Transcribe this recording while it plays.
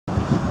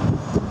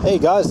Hey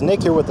guys,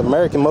 Nick here with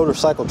American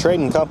Motorcycle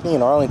Trading Company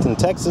in Arlington,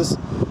 Texas.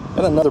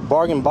 Got another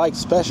bargain bike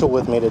special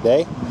with me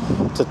today.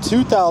 It's a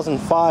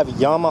 2005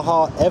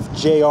 Yamaha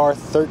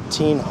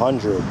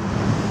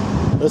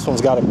FJR1300. This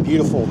one's got a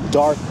beautiful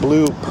dark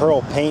blue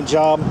pearl paint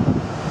job.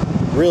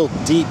 Real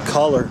deep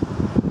color.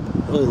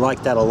 Really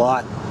like that a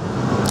lot.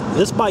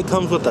 This bike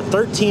comes with a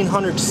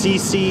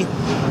 1300cc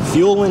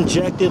fuel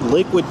injected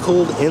liquid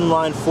cooled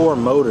inline 4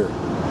 motor.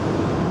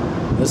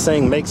 This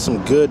thing makes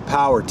some good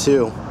power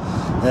too.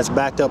 That's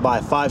backed up by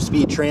a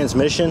 5-speed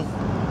transmission.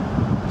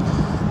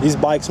 These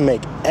bikes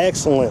make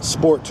excellent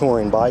sport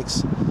touring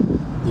bikes.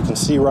 You can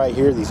see right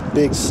here these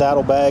big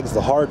saddlebags, the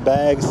hard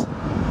bags.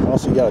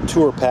 Also you got a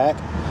tour pack.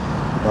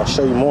 I'll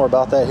show you more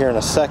about that here in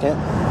a second.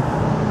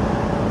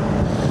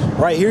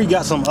 Right here you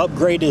got some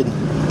upgraded,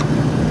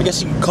 I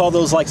guess you could call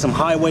those like some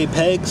highway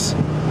pegs.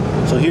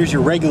 So here's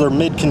your regular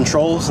mid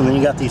controls, and then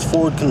you got these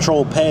forward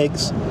control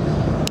pegs.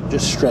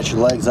 Just stretch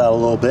your legs out a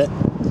little bit.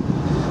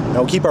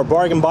 Now we keep our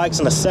bargain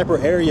bikes in a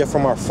separate area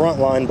from our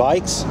frontline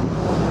bikes,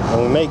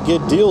 and we make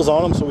good deals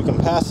on them so we can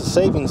pass the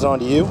savings on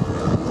to you.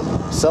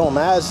 Sell them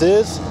as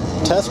is,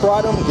 test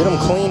ride them, get them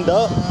cleaned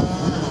up,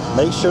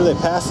 make sure they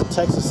pass the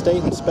Texas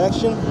State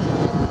inspection,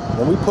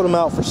 and we put them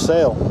out for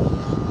sale.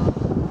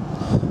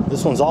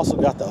 This one's also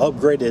got the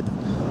upgraded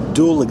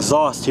dual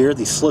exhaust here,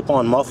 these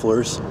slip-on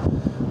mufflers.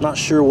 Not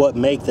sure what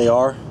make they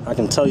are. I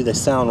can tell you they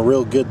sound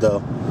real good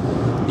though.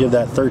 Give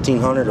that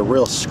 1300 a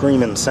real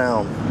screaming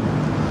sound.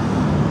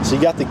 So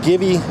you got the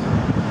Givy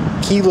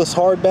keyless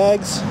hard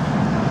bags.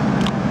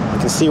 You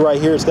can see right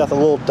here it's got the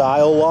little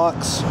dial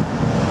locks.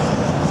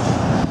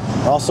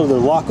 Also they're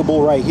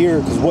lockable right here,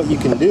 because what you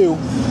can do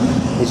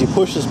is you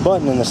push this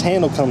button and this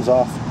handle comes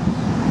off,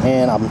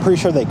 and I'm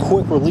pretty sure they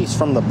quick release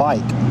from the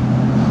bike.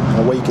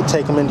 That way you can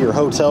take them into your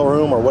hotel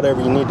room or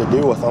whatever you need to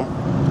do with them.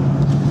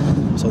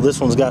 So this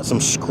one's got some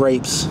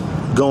scrapes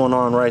going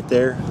on right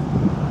there.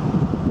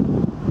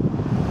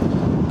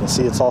 You can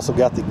see it's also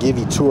got the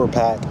Givy tour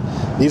pack.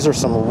 These are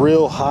some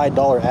real high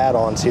dollar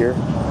add-ons here.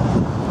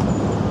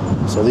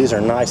 So these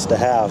are nice to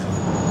have.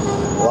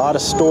 A lot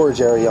of storage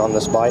area on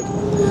this bike.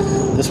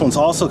 This one's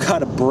also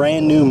got a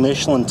brand new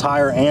Michelin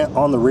tire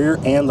on the rear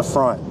and the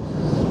front.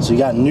 So you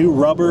got new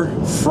rubber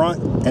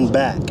front and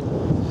back.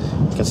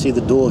 You can see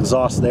the dual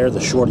exhaust there, the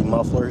shorty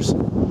mufflers. So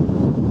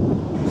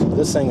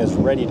this thing is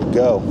ready to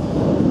go.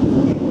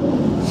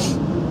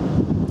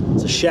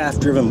 It's a shaft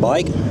driven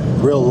bike.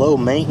 Real low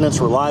maintenance,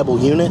 reliable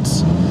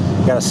units.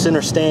 Got a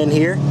center stand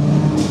here.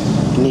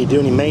 If you need to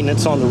do any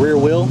maintenance on the rear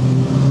wheel,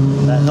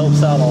 that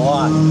helps out a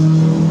lot.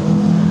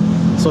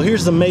 So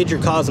here's the major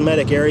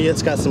cosmetic area.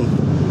 It's got some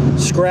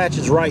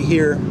scratches right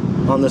here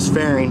on this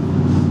fairing,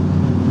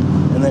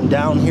 and then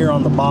down here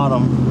on the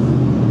bottom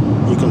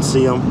you can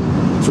see them.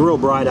 It's real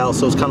bright out,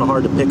 so it's kind of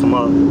hard to pick them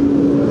up.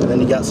 And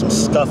then you got some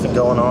scuffing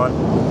going on,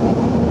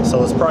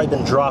 so it's probably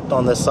been dropped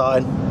on this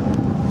side.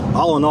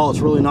 All in all,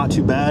 it's really not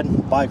too bad.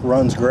 Bike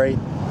runs great,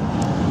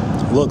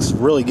 looks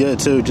really good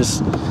too.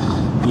 Just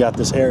you got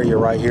this area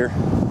right here.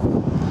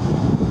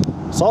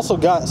 It's also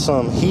got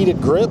some heated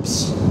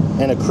grips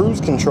and a cruise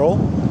control.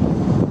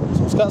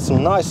 So it's got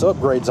some nice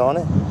upgrades on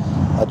it.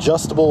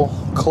 Adjustable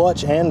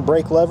clutch and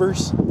brake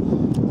levers.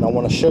 And I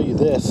want to show you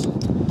this.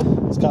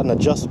 It's got an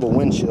adjustable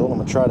windshield. I'm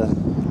going to try to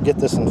get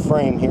this in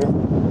frame here.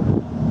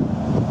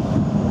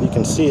 You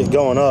can see it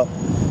going up.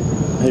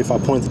 Maybe if I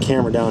point the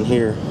camera down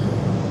here.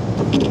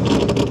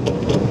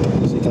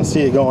 So you can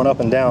see it going up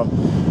and down.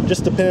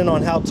 Just depending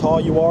on how tall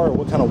you are or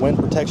what kind of wind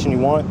protection you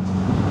want,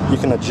 you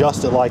can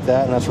adjust it like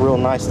that, and that's real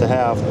nice to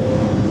have.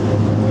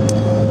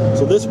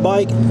 So this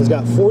bike has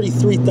got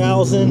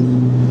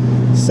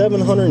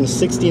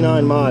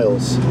 43,769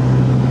 miles.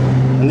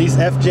 And these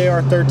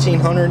FJR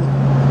 1300,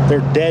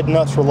 they're dead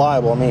nuts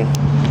reliable. I mean,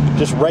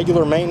 just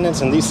regular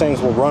maintenance and these things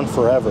will run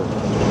forever.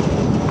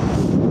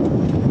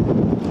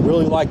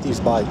 Really like these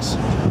bikes.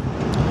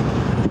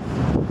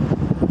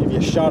 Give you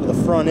a shot of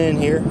the front end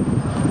here.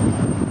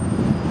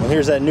 And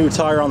here's that new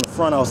tire on the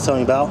front I was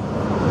telling you about.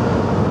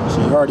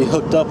 So you're already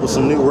hooked up with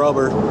some new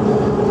rubber.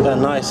 Got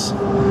a nice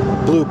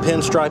blue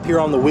pinstripe here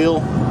on the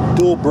wheel.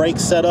 Dual brake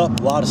setup,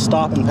 a lot of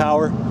stopping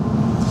power.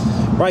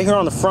 Right here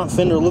on the front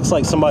fender, it looks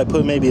like somebody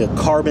put maybe a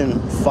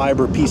carbon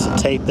fiber piece of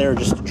tape there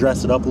just to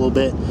dress it up a little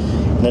bit.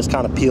 And it's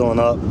kind of peeling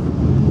up.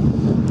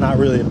 Not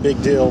really a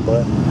big deal,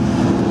 but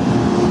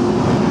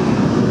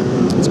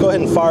let's go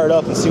ahead and fire it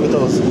up and see what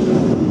those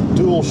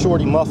dual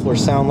shorty mufflers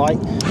sound like.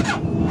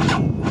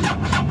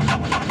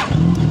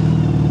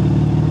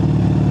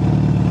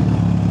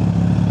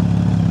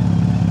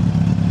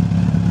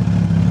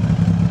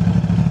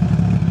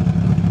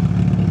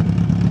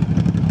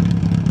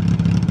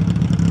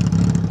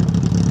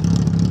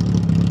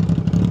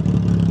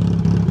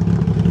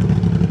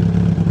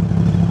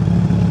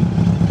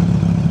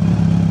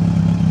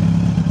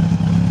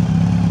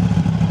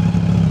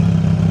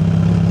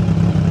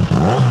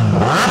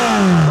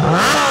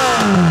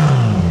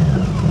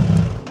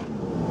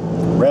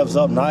 Revs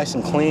up nice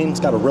and clean. It's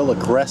got a real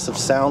aggressive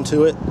sound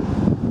to it.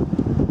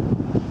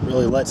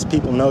 Really lets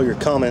people know you're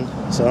coming,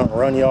 so don't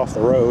run you off the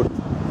road.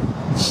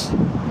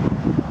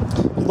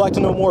 like to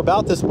know more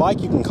about this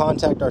bike, you can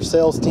contact our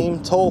sales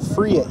team toll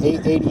free at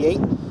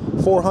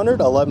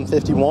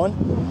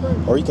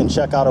 888-400-1151, or you can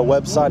check out our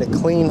website at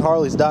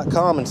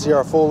cleanharleys.com and see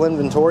our full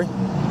inventory.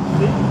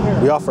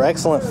 We offer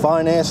excellent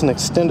finance and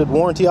extended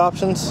warranty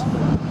options.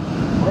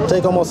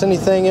 Take almost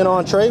anything in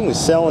on trade, and we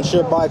sell and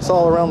ship bikes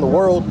all around the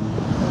world,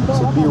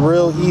 so it'd be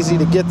real easy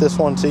to get this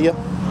one to you.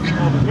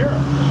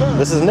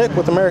 This is Nick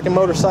with American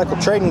Motorcycle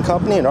Trading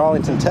Company in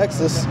Arlington,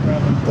 Texas.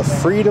 The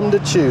freedom to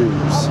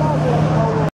choose.